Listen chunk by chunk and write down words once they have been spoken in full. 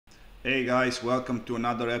Hey guys, welcome to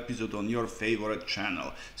another episode on your favorite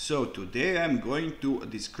channel. So today I'm going to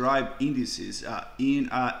describe indices in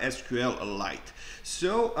SQLite.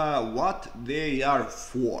 So what they are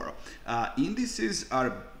for. Indices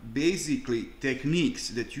are basically techniques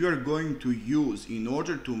that you are going to use in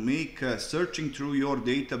order to make searching through your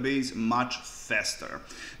database much faster.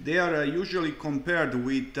 They are usually compared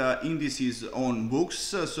with indices on books,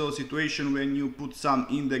 so situation when you put some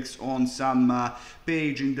index on some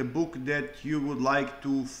page in the book that you would like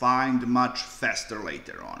to find much faster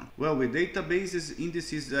later on. Well, with databases,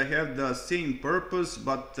 indices have the same purpose,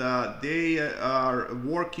 but they are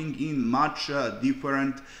working in much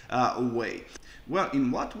different way. Well,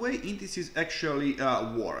 in what way indices actually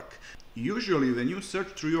work? Usually when you search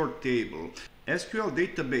through your table, SQL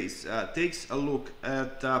database takes a look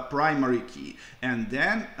at primary key and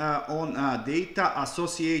then on data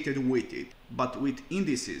associated with it. But with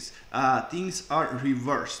indices, things are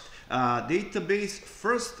reversed. Database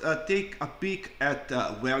first take a peek at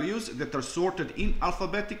values that are sorted in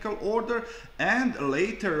alphabetical order, and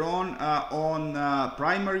later on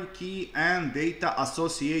primary key and data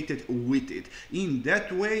associated with it. In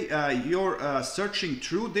that way, you're searching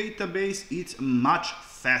through database, it's much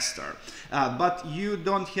faster. But you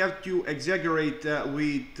don't have to exaggerate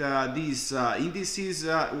with these indices.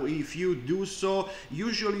 If you do so,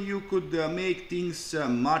 usually you could make things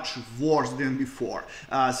much worse than before.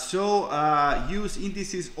 So use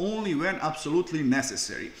indices only when absolutely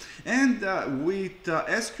necessary. And with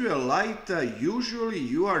SQLite, usually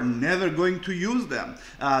you are never going to use them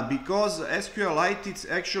because SQLite is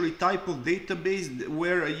actually type of database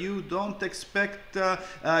where you don't expect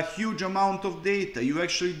a huge amount of data. You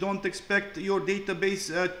actually don't expect your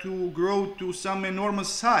database to grow to some enormous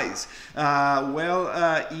size.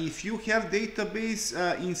 If you have database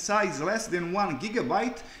in size less than 1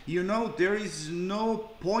 gigabyte, you know there is no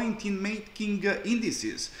point in making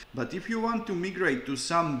indices. But if you want to migrate to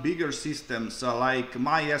some bigger systems like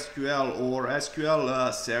MySQL or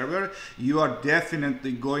SQL Server, you are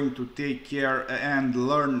definitely going to take care and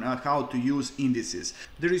learn how to use indices.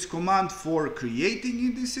 There is command for creating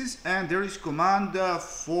indices and there is command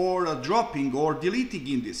for dropping or deleting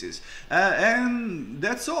indices. And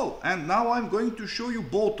that's all. And now I'm going to show you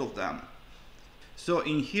both of them. So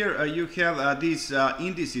in here you have this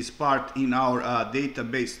indices part in our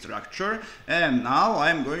database structure, and now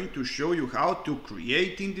I'm going to show you how to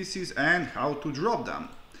create indices and how to drop them.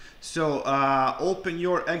 So open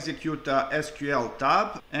your execute SQL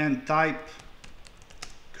tab and type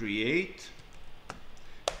create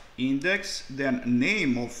index, then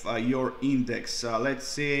name of your index, let's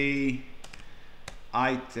say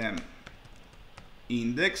item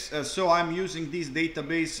index. So I'm using this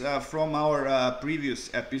database from our previous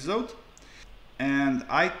episode, and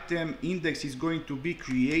item index is going to be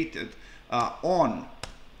created on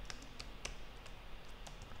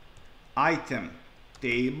item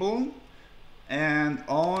table and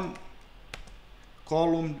on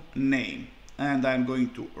column name. And I'm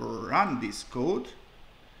going to run this code.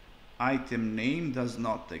 Item name does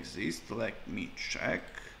not exist. Let me check.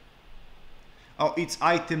 Oh, it's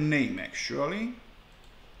item name actually.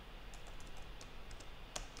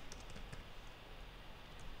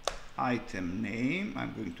 Item name.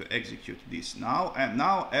 I'm going to execute this now, and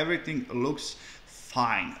now everything looks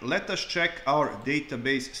fine. Let us check our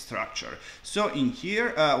database structure. So in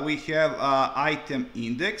here we have item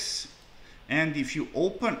index, and if you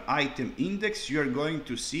open item index, you're going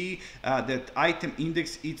to see that item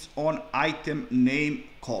index is on item name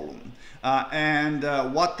column.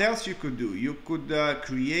 What else you could do? You could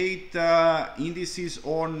create indices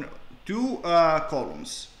on two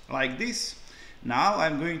columns like this. Now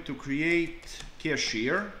I'm going to create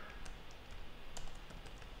cashier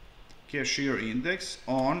index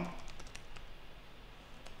on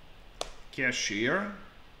cashier,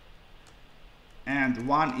 and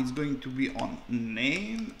one is going to be on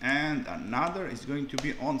name and another is going to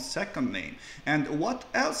be on second name. And what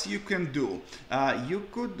else you can do? You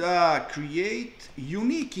could create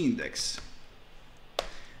unique index.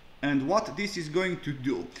 And what this is going to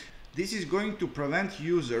do? This is going to prevent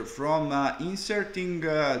user from inserting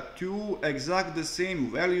two exact the same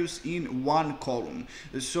values in one column.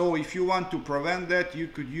 So if you want to prevent that, you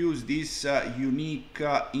could use this unique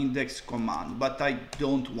index command, but I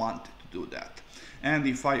don't want to do that. And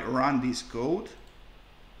if I run this code,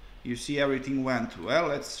 you see everything went well.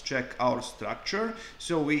 Let's check our structure.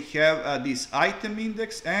 So we have this item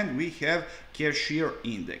index and we have cashier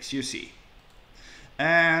index, you see.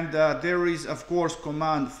 And there is of course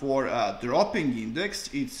command for dropping index.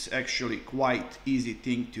 It's actually quite easy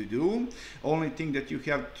thing to do. Only thing that you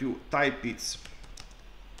have to type is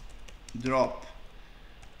drop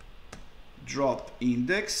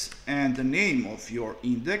index and the name of your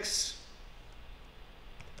index,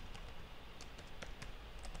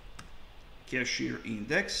 cashier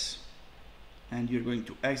index, and you're going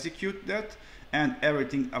to execute that, and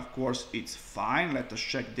everything, of course, it's fine. Let us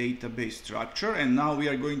check database structure, and now we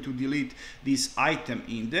are going to delete this item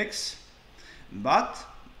index, but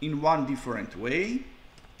in one different way.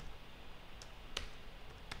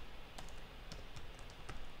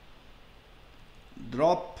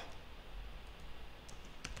 Drop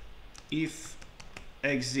if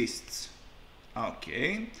exists.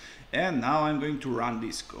 Okay, and now I'm going to run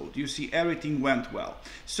this code. You see, everything went well.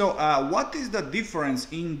 So what is the difference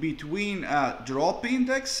in between drop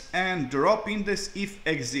index and drop index if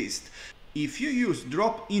exists? If you use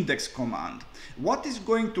drop index command, what is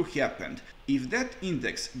going to happen? If that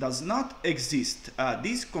index does not exist,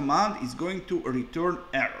 this command is going to return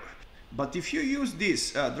error. But if you use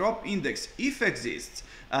this drop index if exists,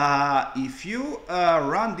 if you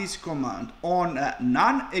run this command on a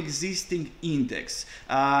non-existing index,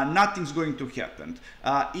 nothing's going to happen.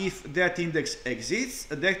 If that index exists,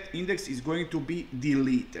 that index is going to be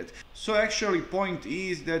deleted. So actually point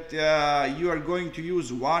is that you are going to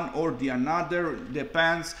use one or the another,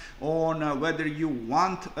 depends on whether you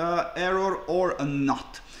want error or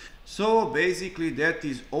not. So basically that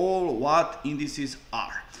is all what indices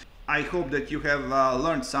are. I hope that you have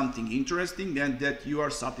learned something interesting and that you are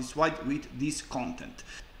satisfied with this content.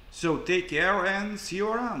 So take care and see you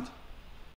around.